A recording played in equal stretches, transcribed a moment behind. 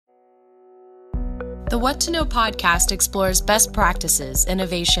The What to Know podcast explores best practices,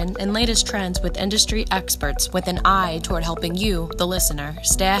 innovation, and latest trends with industry experts with an eye toward helping you, the listener,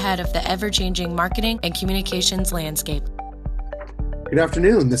 stay ahead of the ever-changing marketing and communications landscape. Good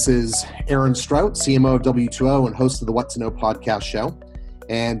afternoon. This is Aaron Strout, CMO of W2O and host of the What to Know podcast show.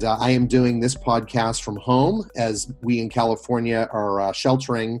 And I am doing this podcast from home as we in California are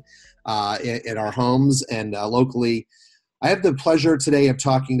sheltering in our homes and locally. I have the pleasure today of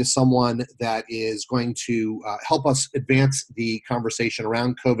talking to someone that is going to help us advance the conversation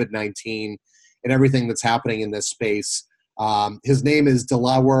around COVID-19 and everything that's happening in this space. His name is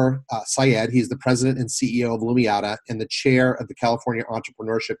Dilawar Syed. He's the president and CEO of Lumiata and the chair of the California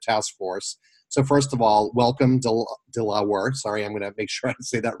Entrepreneurship Task Force. So first of all, welcome, Dilawar. Sorry, I'm going to make sure I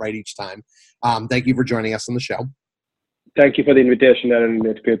say that right each time. Thank you for joining us on the show. Thank you for the invitation, Aaron.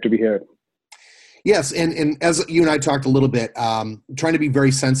 It's great to be here. Yes, and as you and I talked a little bit, trying to be very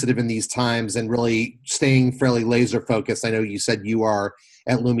sensitive in these times and really staying fairly laser focused. I know you said you are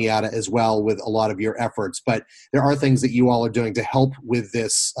at Lumiata as well with a lot of your efforts, but there are things that you all are doing to help with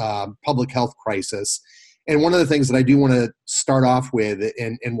this public health crisis. And one of the things that I do want to start off with,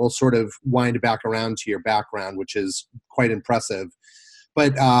 and we'll sort of wind back around to your background, which is quite impressive,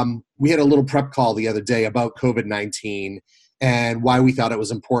 but we had a little prep call the other day about COVID-19 and why we thought it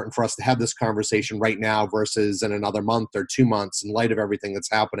was important for us to have this conversation right now versus in another month or 2 months in light of everything that's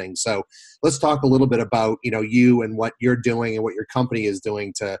happening. So let's talk a little bit about, you and what you're doing and what your company is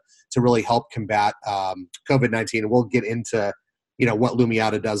doing to really help combat COVID-19. And we'll get into, what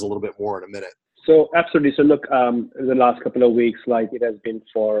Lumiata does a little bit more in a minute. So absolutely. So look, the last couple of weeks, like it has been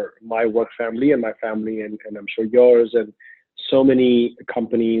for my work family and my family, and I'm sure yours, and so many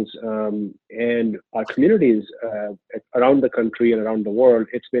companies and our communities around the country and around the world,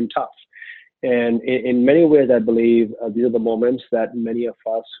 it's been tough. And in many ways, I believe these are the moments that many of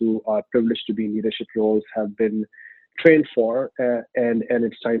us who are privileged to be in leadership roles have been trained for, and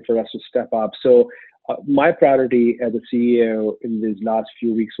it's time for us to step up. So my priority as a CEO in these last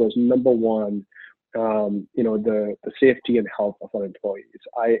few weeks was, number one, the safety and health of our employees.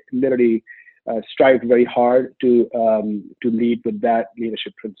 I literally strived very hard to lead with that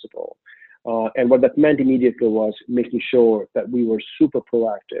leadership principle. And what that meant immediately was making sure that we were super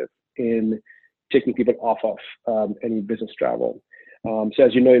proactive in taking people off of any business travel. So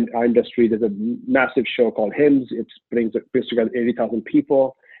as you know, in our industry, there's a massive show called HIMSS. It brings together 80,000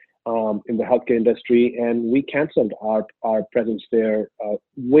 people in the healthcare industry, and we canceled our presence there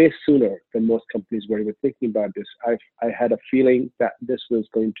way sooner than most companies were even thinking about this. I had a feeling that this was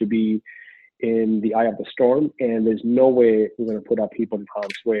going to be in the eye of the storm, and there's no way we're going to put our people in harm's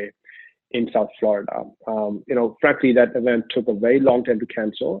way in South Florida. Frankly, that event took a very long time to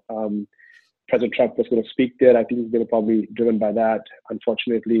cancel. President Trump was going to speak there. I think they were probably driven by that,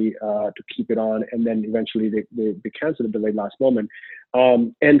 unfortunately, to keep it on. And then eventually they canceled at the very last moment.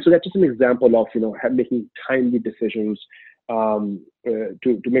 And so that's just an example of, making timely decisions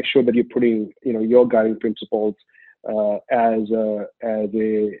to make sure that you're putting, your guiding principles as a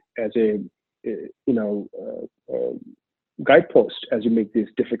guidepost as you make these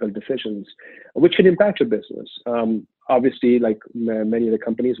difficult decisions, which can impact your business. Obviously, like many of the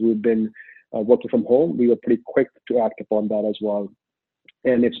companies, we've been working from home. We were pretty quick to act upon that as well.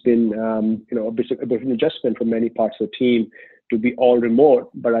 And it's been, a bit of an adjustment for many parts of the team to be all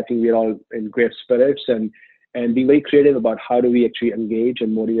remote, but I think we're all in great spirits and be very creative about how do we actually engage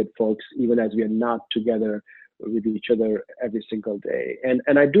and motivate folks, even as we are not together with each other every single day.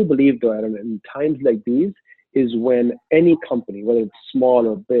 And I do believe, though, Aaron, in times like these is when any company, whether it's small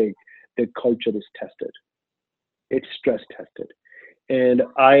or big, their culture is tested. It's stress tested. And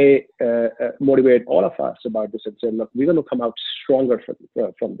I motivate all of us about this and say, look, we're going to come out stronger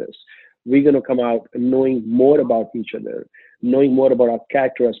from this. We're going to come out knowing more about each other, knowing more about our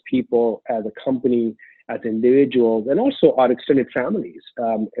character as people, as a company, as individuals, and also our extended families.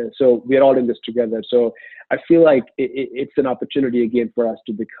 And so we're all in this together. So I feel like it's an opportunity again for us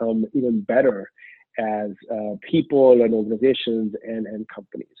to become even better as people and organizations and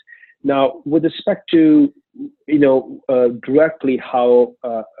companies. Now, with respect to, directly how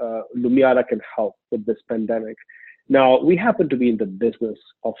Lumiata can help with this pandemic. Now, we happen to be in the business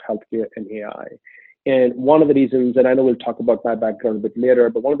of healthcare and AI. And one of the reasons, and I know we'll talk about my background a bit later,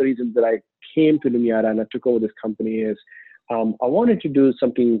 but one of the reasons that I came to Lumiata and I took over this company is I wanted to do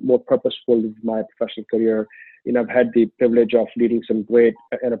something more purposeful with my professional career. I've had the privilege of leading some great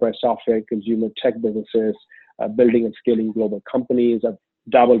enterprise software and consumer tech businesses, building and scaling global companies. I've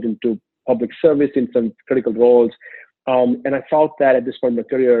dabbled into public service in some critical roles. And I felt that at this point in my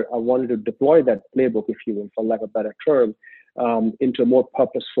career, I wanted to deploy that playbook, if you will, for lack of a better term, into a more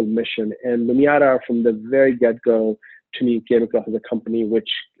purposeful mission. And Lumiata, from the very get-go, to me, came across as a company which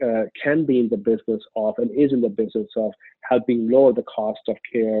can be in the business of and is in the business of helping lower the cost of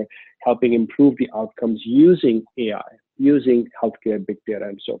care, helping improve the outcomes using AI, using healthcare, big data,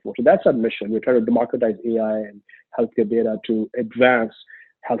 and so forth. So that's our mission. We're trying to democratize AI and healthcare data to advance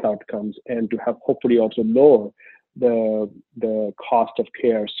health outcomes and to have hopefully also lower the cost of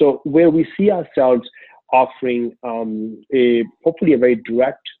care. So where we see ourselves offering hopefully a very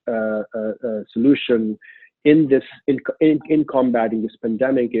direct solution in combating this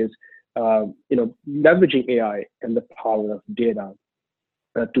pandemic is leveraging AI and the power of data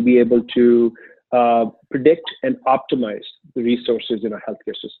to be able to predict and optimize the resources in our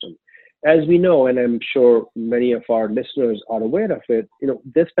healthcare system. As we know, and I'm sure many of our listeners are aware of it,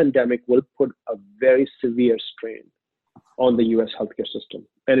 this pandemic will put a very severe strain on the U.S. healthcare system,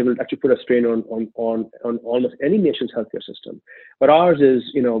 and it will actually put a strain on almost any nation's healthcare system. But ours is,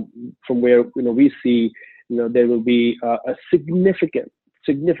 from where we see, there will be a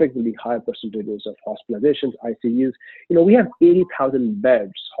significantly higher percentages of hospitalizations, ICUs. We have 80,000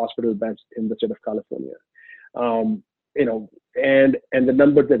 beds, hospital beds in the state of California. And the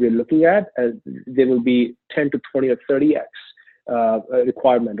numbers that we're looking at, there will be 10 to 20 or 30x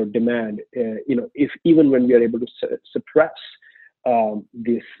requirement or demand. If even when we are able to suppress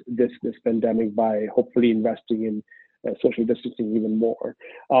this pandemic by hopefully investing in social distancing even more.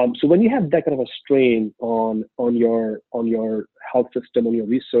 So when you have that kind of a strain on your health system, on your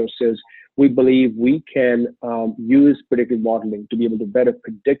resources, we believe we can use predictive modeling to be able to better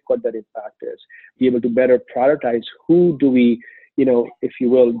predict what that impact is, be able to better prioritize who do we, if you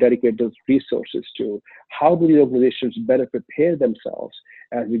will, dedicate those resources to. How do the organizations better prepare themselves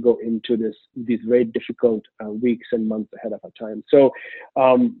as we go into these very difficult weeks and months ahead of our time? So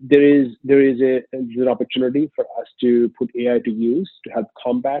there is an opportunity for us to put AI to use to help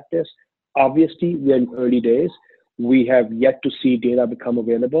combat this. Obviously, we're in early days. We have yet to see data become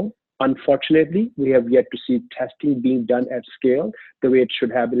available. Unfortunately, we have yet to see testing being done at scale the way it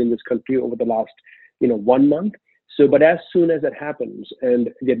should happen in this country over the last 1 month. So, but as soon as that happens, and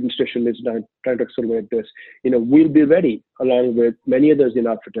the administration is now trying to accelerate this, we'll be ready, along with many others in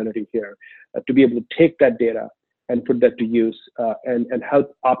our fraternity here, to be able to take that data and put that to use and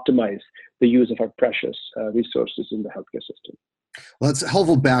help optimize the use of our precious resources in the healthcare system. Well, it's a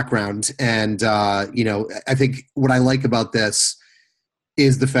helpful background. And, I think what I like about this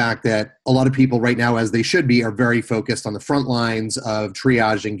is the fact that a lot of people right now, as they should be, are very focused on the front lines of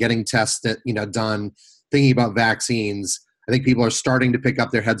triaging, getting tests done, thinking about vaccines. I think people are starting to pick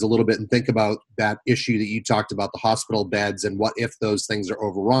up their heads a little bit and think about that issue that you talked about, the hospital beds and what if those things are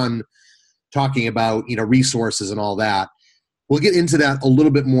overrun, talking about, resources and all that. We'll get into that a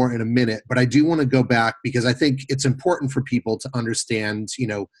little bit more in a minute, but I do want to go back because I think it's important for people to understand,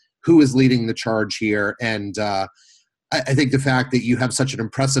 who is leading the charge here. And I think the fact that you have such an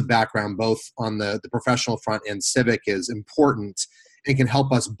impressive background, both on the professional front and civic, is important and can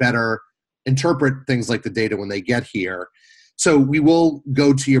help us better interpret things like the data when they get here. So we will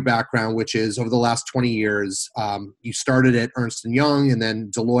go to your background, which is over the last 20 years, you started at Ernst & Young and then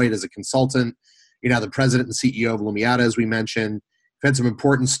Deloitte as a consultant. You're now the president and CEO of Lumiata, as we mentioned. You've had some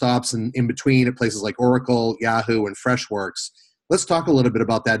important stops in between at places like Oracle, Yahoo, and Freshworks. Let's talk a little bit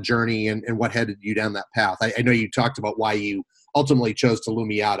about that journey and what headed you down that path. I know you talked about why you ultimately chose to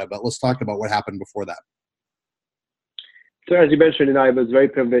Lumiata, but let's talk about what happened before that. So as you mentioned, I was very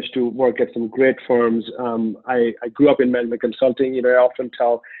privileged to work at some great firms. I grew up in management consulting. I often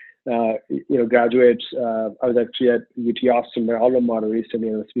tell graduates. I was actually at UT Austin, my alma mater, recently,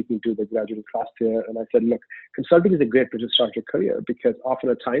 and I was speaking to the graduate class there, and I said, look, consulting is a great place to start your career because often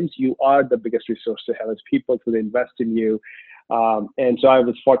at times you are the biggest resource to have as people, so they invest in you. And so I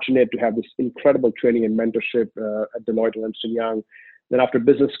was fortunate to have this incredible training and mentorship at Deloitte and Ernst & Young. Then after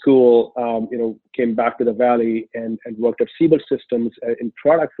business school, came back to the Valley and worked at Siebel Systems in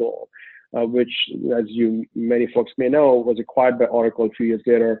product role, which, as many folks may know, was acquired by Oracle a few years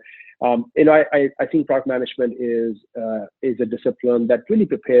later. I think product management is a discipline that really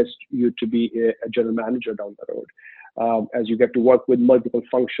prepares you to be a general manager down the road, as you get to work with multiple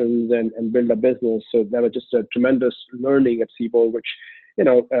functions and build a business. So that was just a tremendous learning at Siebel, which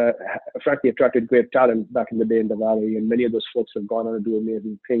frankly attracted great talent back in the day in the Valley, and many of those folks have gone on to do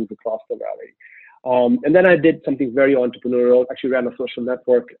amazing things across the Valley. And then I did something very entrepreneurial. Actually ran a social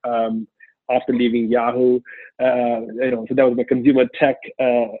network after leaving Yahoo. So that was my consumer tech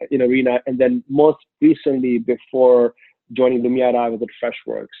arena. And then most recently, before joining Lumiata, I was at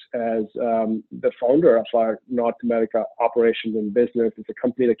Freshworks as the founder of our North America operations and business. It's a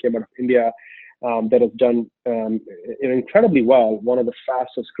company that came out of India that has done incredibly well, one of the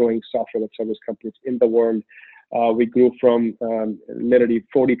fastest growing software service companies in the world. We grew from literally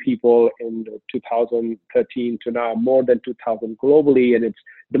 40 people in 2013 to now more than 2,000 globally, and it's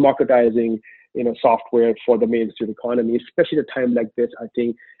democratizing software for the mainstream economy, especially at a time like this. I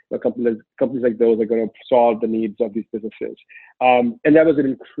think companies like those are going to solve the needs of these businesses. And that was an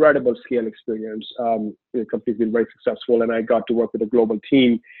incredible scale experience. The company's been very successful, and I got to work with a global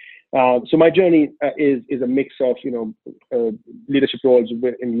team. So my journey is a mix of leadership roles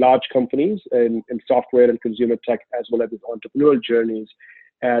in large companies in software and consumer tech, as well as entrepreneurial journeys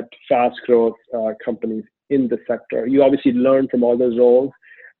at fast growth companies in the sector. You obviously learn from all those roles.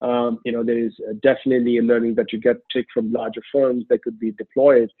 There is definitely a learning that you get from larger firms that could be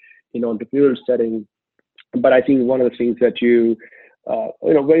deployed in entrepreneurial setting. But I think one of the things that you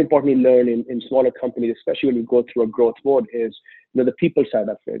very importantly learn in smaller companies, especially when you go through a growth mode, is the people side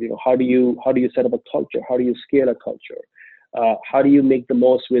of it. How do you set up a culture? How do you scale a culture? How do you make the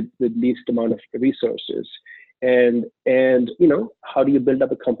most with least amount of resources? And how do you build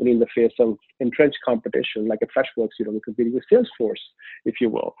up a company in the face of entrenched competition, like at Freshworks, we're competing with Salesforce, if you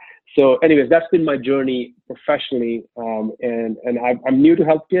will. So anyways, that's been my journey professionally. And I'm new to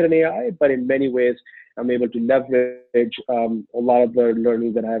healthcare and AI, but in many ways, I'm able to leverage a lot of the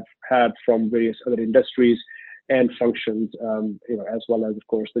learning that I've had from various other industries and functions, as well as, of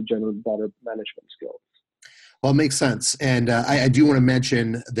course, the general broader management skills. Well, it makes sense. And I do want to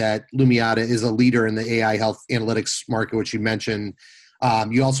mention that Lumiata is a leader in the AI health analytics market, which you mentioned.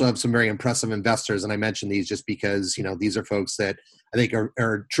 You also have some very impressive investors, and I mentioned these just because, these are folks that I think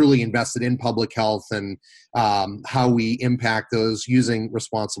are truly invested in public health and how we impact those using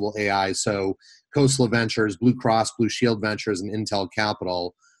responsible AI. So Khosla Ventures, Blue Cross Blue Shield Ventures, and Intel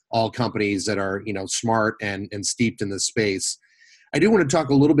Capital, all companies that are, smart and steeped in this space. I do want to talk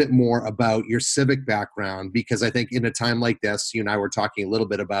a little bit more about your civic background, because I think in a time like this, you and I were talking a little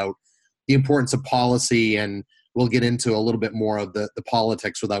bit about the importance of policy, and we'll get into a little bit more of the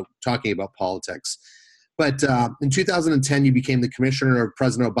politics without talking about politics. But in 2010, you became the commissioner of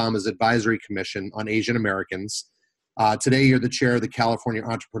President Obama's Advisory Commission on Asian Americans. Today, you're the chair of the California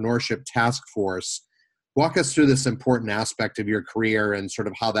Entrepreneurship Task Force. Walk us through this important aspect of your career and sort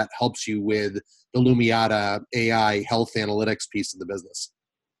of how that helps you with the Lumiata AI health analytics piece of the business.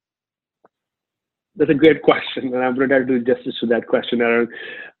 That's a great question, and I'm going to try to do justice to that question, Aaron.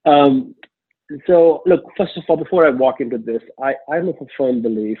 So, look, first of all, before I walk into this, I'm of a firm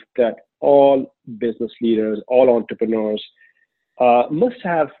belief that all business leaders, all entrepreneurs must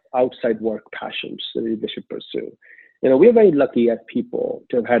have outside work passions that they should pursue. We're very lucky as people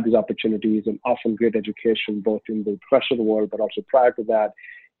to have had these opportunities and often great education, both in the professional world, but also prior to that.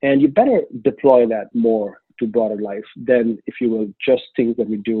 And you better deploy that more to broader life than, if you will, just things that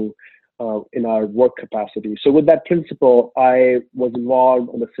we do in our work capacity. So with that principle, I was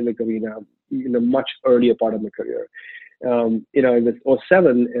involved in the civic arena in a much earlier part of my career. In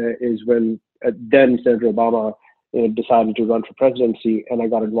 2007 is when then Senator Obama decided to run for presidency, and I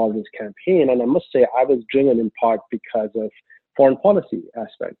got involved in his campaign. And I must say, I was driven in part because of foreign policy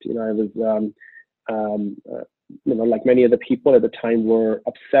aspect. I was, like many other people at the time, were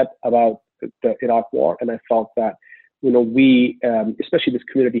upset about the Iraq War, and I felt that, we, especially this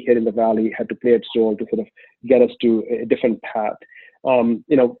community here in the Valley, had to play its role to sort of get us to a different path.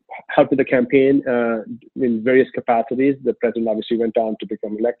 Helped with the campaign in various capacities. The president obviously went on to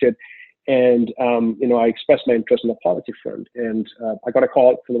become elected. And, I expressed my interest in the policy front. And I got a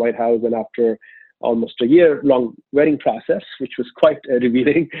call from the White House, and after almost a year-long vetting process, which was quite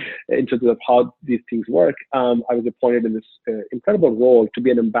revealing in terms of how these things work, I was appointed in this incredible role to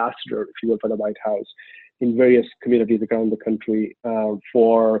be an ambassador, if you will, for the White House in various communities around the country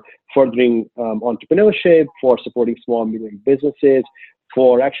for furthering entrepreneurship, for supporting small and medium businesses,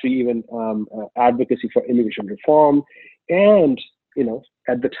 for actually even advocacy for immigration reform, and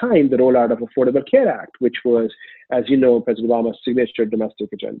at the time, the rollout of Affordable Care Act, which was, as you know, President Obama's signature domestic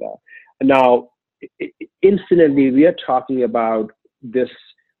agenda. Now, incidentally, we are talking about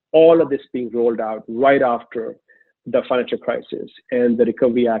all of this being rolled out right after the financial crisis and the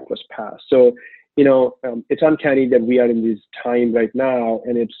Recovery Act was passed. So, it's uncanny that we are in this time right now,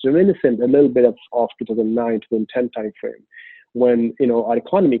 and it's reminiscent a little bit of 2009 to 2010 timeframe, when our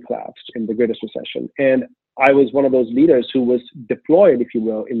economy collapsed in the greatest recession. And I was one of those leaders who was deployed, if you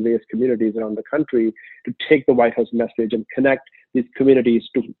will, in various communities around the country to take the White House message and connect these communities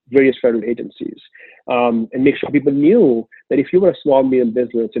to various federal agencies, and make sure people knew that if you were a small medium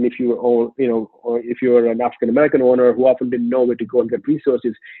business and if you were or if you were an African American owner who often didn't know where to go and get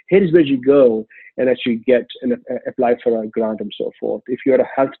resources, here's where you go and actually get and apply for a grant and so forth. If you're a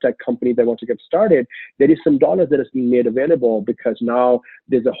health tech company that wants to get started, there is some dollars that is being made available because now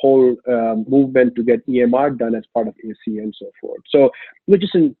there's a whole movement to get EMR done as part of AC and so forth. So it was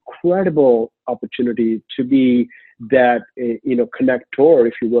just an incredible opportunity to be that connector,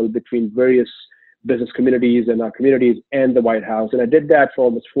 if you will, between various business communities and our communities and the White House. And I did that for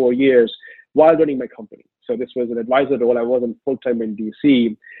almost 4 years while running my company. So this was an advisor role. I wasn't full-time in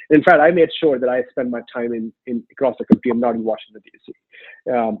DC. In fact, I made sure that I spent my time in across the country and not in Washington, DC.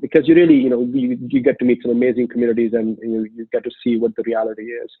 Because you really, you get to meet some amazing communities and you get to see what the reality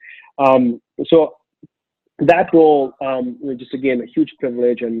is. So that role, just again, a huge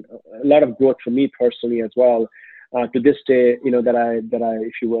privilege and a lot of growth for me personally as well. To this day, that I,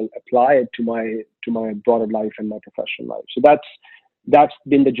 if you will, apply it to my broader life and my professional life. So that's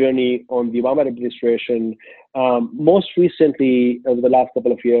been the journey on the Obama administration. Most recently, over the last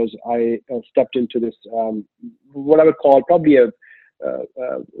couple of years, I stepped into this, what I would call probably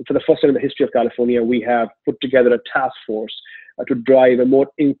for the first time in the history of California, we have put together a task force to drive a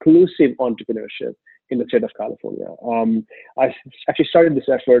more inclusive entrepreneurship in the state of California. I actually started this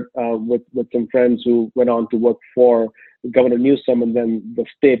effort with some friends who went on to work for Governor Newsom, and then the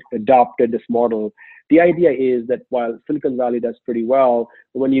state adopted this model. The idea is that while Silicon Valley does pretty well,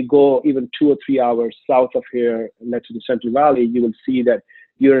 when you go even 2 or 3 hours south of here, next to the Central Valley, you will see that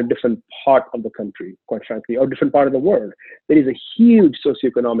you're in a different part of the country, quite frankly, or different part of the world. There is a huge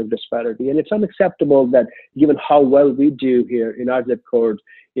socioeconomic disparity, and it's unacceptable that given how well we do here in our zip code,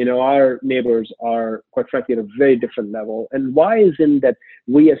 our neighbors are, quite frankly, at a very different level. And why isn't that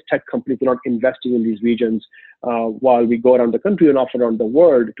we as tech companies are not investing in these regions while we go around the country and often around the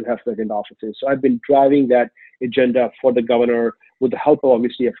world to have second offices? So I've been driving that agenda for the governor with the help,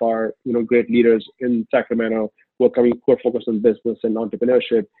 obviously, of our great leaders in Sacramento who are focused on business and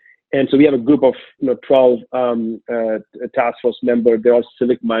entrepreneurship. And so we have a group of 12 task force members. They're all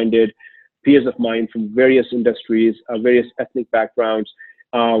civic-minded peers of mine from various industries, various ethnic backgrounds.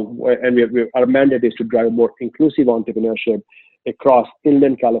 And our mandate is to drive a more inclusive entrepreneurship across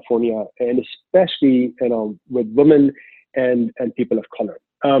inland California, and especially with women and people of color.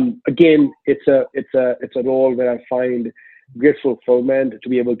 Again, it's a role where I find great fulfillment to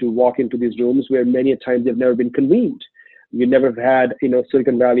be able to walk into these rooms where many times they've never been convened. You never have had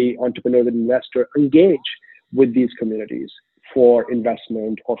Silicon Valley entrepreneur and investor engage with these communities for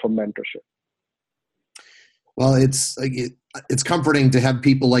investment or for mentorship. Well, it's comforting to have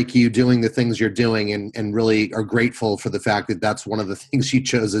people like you doing the things you're doing, and really are grateful for the fact that that's one of the things you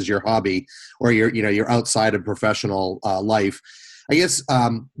chose as your hobby or your outside of professional life. I guess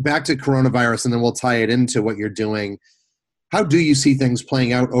back to coronavirus, and then we'll tie it into what you're doing. How do you see things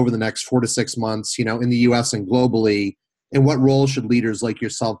playing out over the next 4 to 6 months, in the U.S. and globally? And what role should leaders like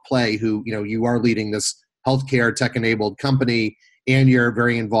yourself play who, you are leading this healthcare tech-enabled company and you're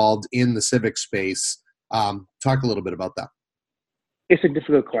very involved in the civic space? Talk a little bit about that. It's a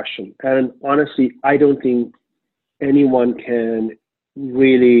difficult question. And honestly, I don't think anyone can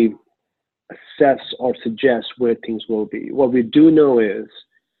really assess or suggest where things will be. What we do know is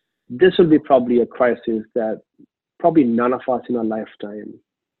this will be probably a crisis that probably none of us in our lifetime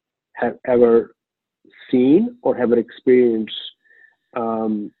have ever seen or have experienced.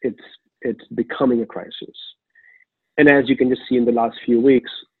 It's becoming a crisis. And as you can just see in the last few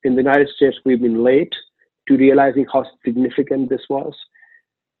weeks, in the United States, we've been late to realizing how significant this was.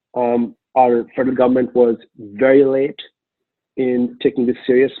 Our federal government was very late in taking this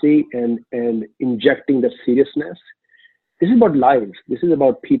seriously and injecting the seriousness. This is about lives. This is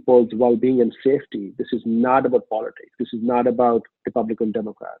about people's well-being and safety. This is not about politics. This is not about Republican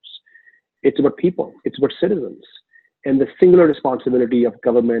Democrats. It's about people. It's about citizens. And the singular responsibility of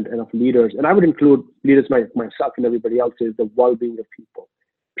government and of leaders, and I would include leaders myself and everybody else, is the well-being of people,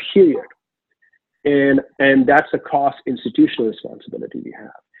 period. And that's a cross-institutional responsibility we have.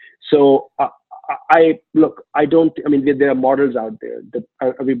 So there are models out there that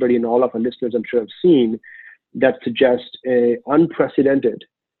everybody and all of our listeners, I'm sure, have seen that suggest an unprecedented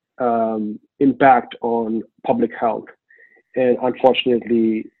impact on public health. And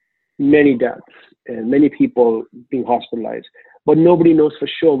unfortunately, many deaths and many people being hospitalized. But nobody knows for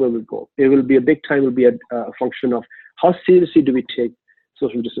sure where we'll go. It will be a big time, it will be a function of how seriously do we take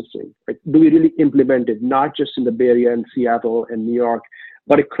social distancing? Right? Do we really implement it, not just in the Bay Area and Seattle and New York,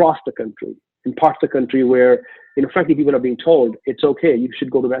 but across the country, in parts of the country where, frankly, people are being told it's okay, you should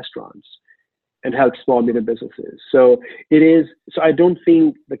go to restaurants. and help small medium businesses. So it is. So I don't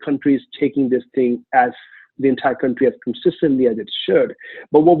think the country is taking this thing as the entire country as consistently as it should.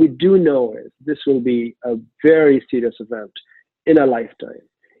 But what we do know is this will be a very serious event in a lifetime,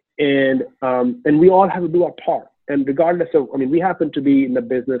 and we all have to do our part. And regardless of, I mean, we happen to be in the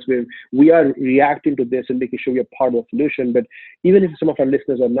business where we are reacting to this and making sure we are part of the solution. But even if some of our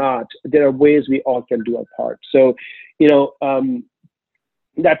listeners are not, there are ways we all can do our part. So,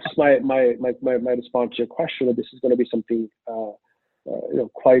 that's just my response to your question. That this is going to be something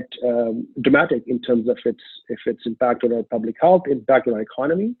quite dramatic in terms of its impact on our public health, impact on our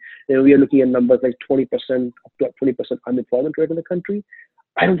economy. And we are looking at numbers like 20%, up to 20% unemployment rate in the country.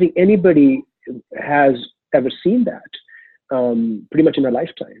 I don't think anybody has ever seen that pretty much in a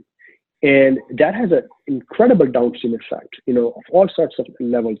lifetime. And that has an incredible downstream effect, of all sorts of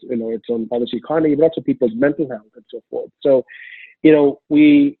levels. It's on obviously economy, but also people's mental health and so forth. So,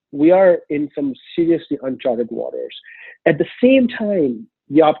 we are in some seriously uncharted waters. At the same time,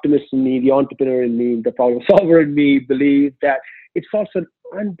 the optimist in me, the entrepreneur in me, the problem solver in me believe that it's also an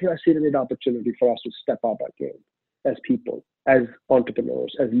unprecedented opportunity for us to step up our game as people, as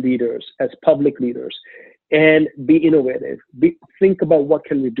entrepreneurs, as leaders, as public leaders, and be innovative. Think about what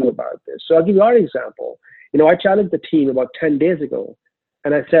can we do about this. So I'll give you our example. I challenged the team about 10 days ago,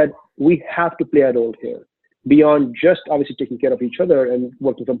 and I said, we have to play a role here. Beyond just obviously taking care of each other and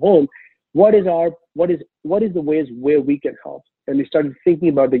working from home, what is the ways where we can help? And we started thinking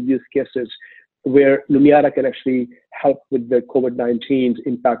about the use cases where Lumiata can actually help with the COVID-19's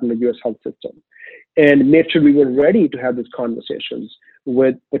impact on the US health system, and made sure we were ready to have these conversations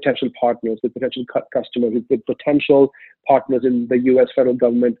with potential partners, with potential customers, with potential partners in the US federal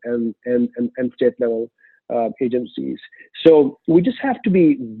government and state level agencies. So we just have to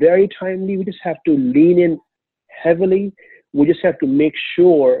be very timely. We just have to lean in heavily. We just have to make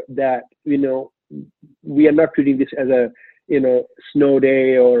sure that, we are not treating this as a, snow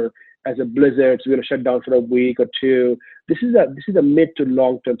day or as a blizzard. So we're going to shut down for a week or two. This is a mid to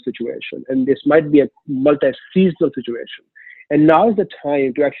long-term situation. And this might be a multi-seasonal situation. And now is the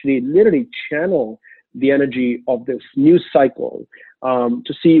time to actually literally channel the energy of this new cycle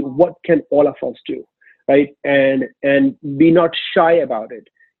to see what can all of us do, right? And be not shy about it.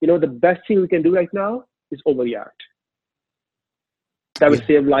 The best thing we can do right now is overreact. That will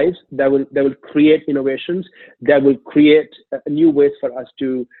save lives. That will create innovations. That will create new ways for us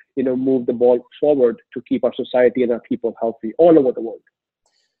to, move the ball forward to keep our society and our people healthy all over the world.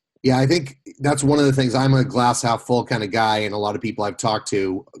 Yeah, I think that's one of the things. I'm a glass half full kind of guy, and a lot of people I've talked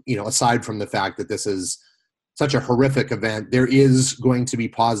to, aside from the fact that this is such a horrific event, there is going to be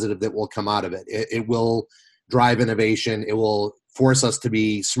positive that will come out of it. It will drive innovation. It will force us to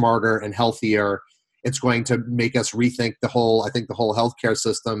be smarter and healthier. It's going to make us rethink the whole healthcare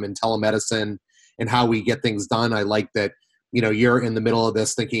system and telemedicine and how we get things done. I like that, you're in the middle of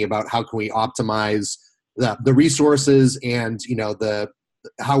this thinking about how can we optimize the resources and,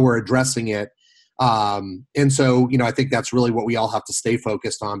 how we're addressing it. And so, I think that's really what we all have to stay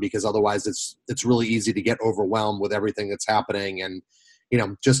focused on, because otherwise it's really easy to get overwhelmed with everything that's happening and,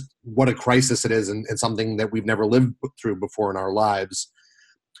 just what a crisis it is and something that we've never lived through before in our lives.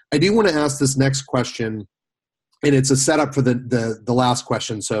 I do want to ask this next question, and it's a setup for the last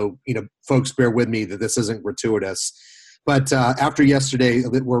question. So, folks, bear with me that this isn't gratuitous. But after yesterday,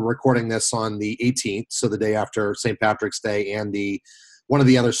 we're recording this on the 18th, so the day after St. Patrick's Day and one of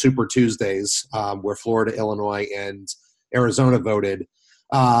the other Super Tuesdays where Florida, Illinois, and Arizona voted.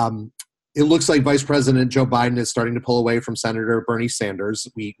 It looks like Vice President Joe Biden is starting to pull away from Senator Bernie Sanders.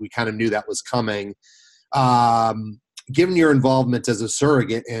 We kind of knew that was coming. Given your involvement as a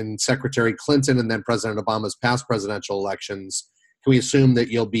surrogate in Secretary Clinton and then President Obama's past presidential elections, can we assume that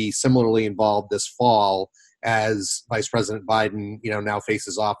you'll be similarly involved this fall as Vice President Biden, now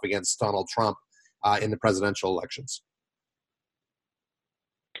faces off against Donald Trump in the presidential elections?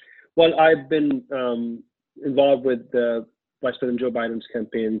 Well, I've been involved with Vice President Joe Biden's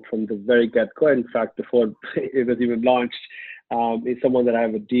campaign from the very get-go. In fact, before it was even launched, is someone that I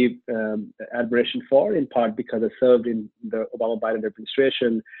have a deep admiration for, in part because I served in the Obama-Biden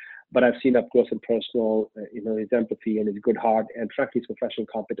administration, but I've seen up close and personal, his empathy and his good heart and frankly, his professional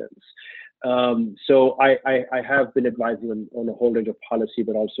competence. So I have been advising on a whole range of policy,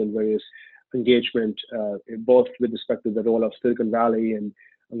 but also in various engagement, both with respect to the role of Silicon Valley and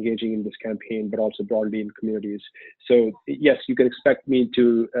engaging in this campaign, but also broadly in communities. So yes, you can expect me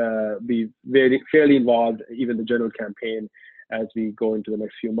to be fairly involved, even the general campaign, as we go into the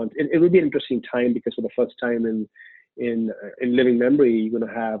next few months. It will be an interesting time because for the first time in living memory, you're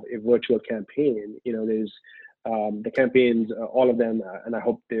going to have a virtual campaign. There's the campaigns, all of them, and I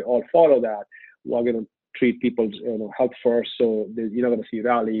hope they all follow that, we're going to treat people's health first. So you're not going to see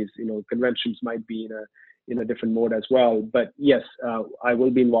rallies. Conventions might be in a different mode as well. But yes, I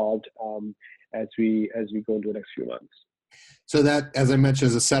will be involved as we go into the next few months. So that, as I mentioned,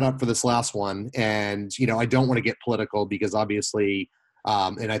 is a setup for this last one. And, I don't want to get political because obviously,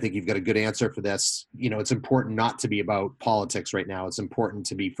 and I think you've got a good answer for this, it's important not to be about politics right now. It's important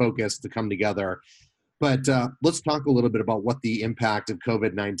to be focused, to come together. But let's talk a little bit about what the impact of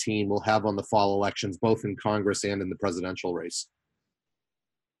COVID-19 will have on the fall elections, both in Congress and in the presidential race.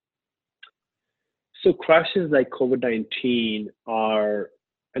 So crashes like COVID-19 are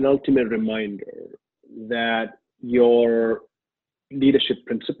an ultimate reminder that your leadership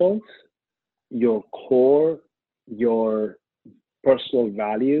principles, your core, your personal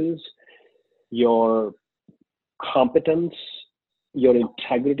values, your competence, your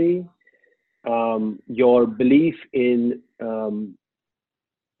integrity, your belief in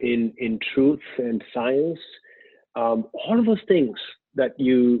truth and science, all of those things that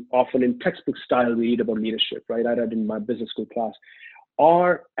you often in textbook style read about leadership, right? I read in my business school class,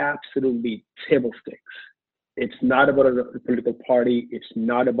 are absolutely table stakes. It's not about a political party. It's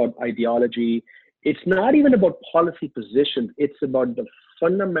not about ideology. It's not even about policy positions. It's about the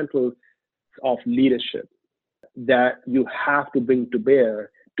fundamentals of leadership that you have to bring to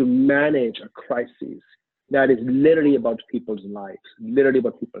bear to manage a crisis that is literally about people's lives,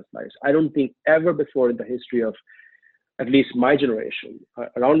 I don't think ever before in the history of at least my generation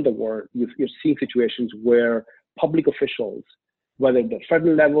around the world, you're seeing situations where public officials, whether at the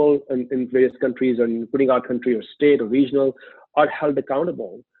federal level in various countries or including our country or state or regional, are held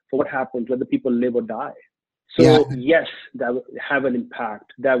accountable for what happens, whether people live or die. So yes, that will have an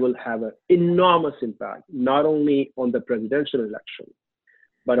impact. That will have an enormous impact, not only on the presidential election,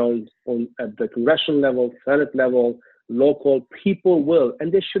 but on at the congressional level, Senate level, local. People will,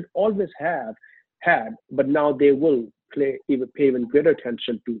 and they should always have had, but now they will pay even greater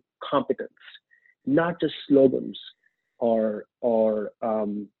attention to competence, not just slogans or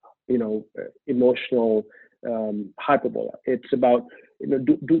emotional hyperbole. It's about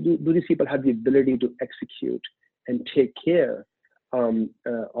do these people have the ability to execute and take care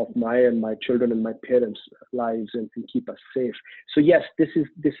of my children and my parents' lives and keep us safe. So yes, this is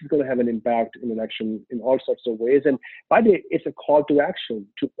going to have an impact in election in all sorts of ways. And by the way, it's a call to action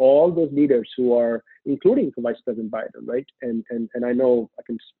to all those leaders who are, including Vice President Biden, right? And I know I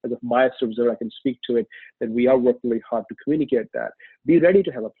can, as a biased observer, I can speak to it that we are working very hard to communicate that. Be ready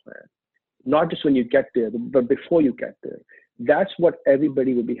to have a plan, not just when you get there, but before you get there. That's what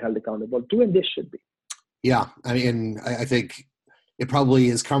everybody will be held accountable to, and this should be. Yeah, I mean, I think it probably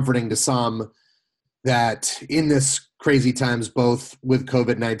is comforting to some that in this crazy times, both with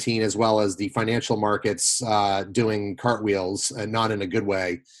COVID-19 as well as the financial markets doing cartwheels, and not in a good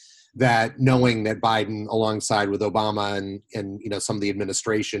way, that knowing that Biden, alongside with Obama and some of the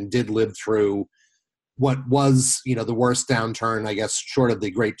administration, did live through what was the worst downturn, I guess, short of the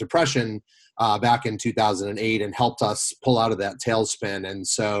Great Depression back in 2008, and helped us pull out of that tailspin. And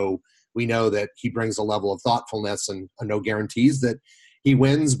so we know that he brings a level of thoughtfulness, and no guarantees that he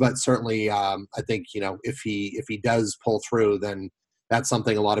wins, but certainly I think, if he does pull through, then that's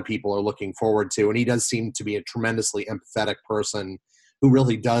something a lot of people are looking forward to. And he does seem to be a tremendously empathetic person who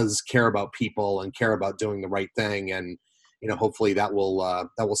really does care about people and care about doing the right thing. And, hopefully that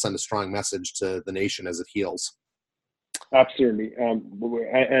will send a strong message to the nation as it heals. Absolutely.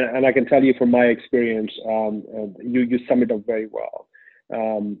 And I can tell you from my experience, you sum it up very well.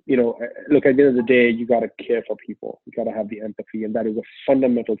 Look, at the end of the day, you got to care for people. You got to have the empathy, and that is a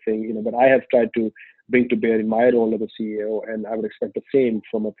fundamental thing, that I have tried to bring to bear in my role as a CEO, and I would expect the same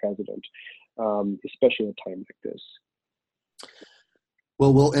from a president, especially in a time like this.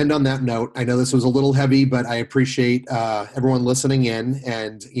 Well, we'll end on that note. I know this was a little heavy, but I appreciate everyone listening in.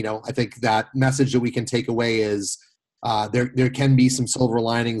 And, I think that message that we can take away is there can be some silver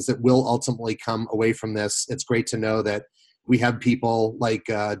linings that will ultimately come away from this. It's great to know that we have people like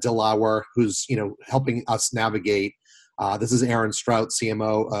Dilawar, who's helping us navigate. This is Aaron Strout,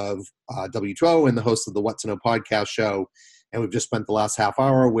 CMO of W2O and the host of the What to Know podcast show. And we've just spent the last half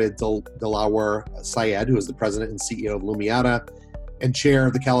hour with Dilawar Syed, who is the president and CEO of Lumiata and chair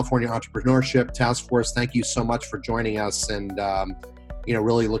of the California Entrepreneurship Task Force. Thank you so much for joining us, and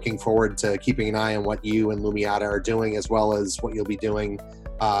really looking forward to keeping an eye on what you and Lumiata are doing, as well as what you'll be doing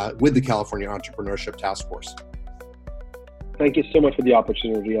with the California Entrepreneurship Task Force. Thank you so much for the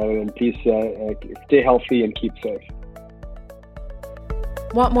opportunity, and please stay healthy and keep safe.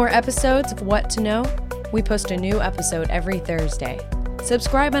 Want more episodes of What to Know? We post a new episode every Thursday.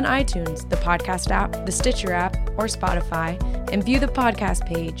 Subscribe on iTunes, the podcast app, the Stitcher app, or Spotify, and view the podcast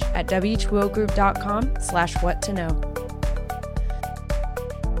page at w2ogroup.com/what to know.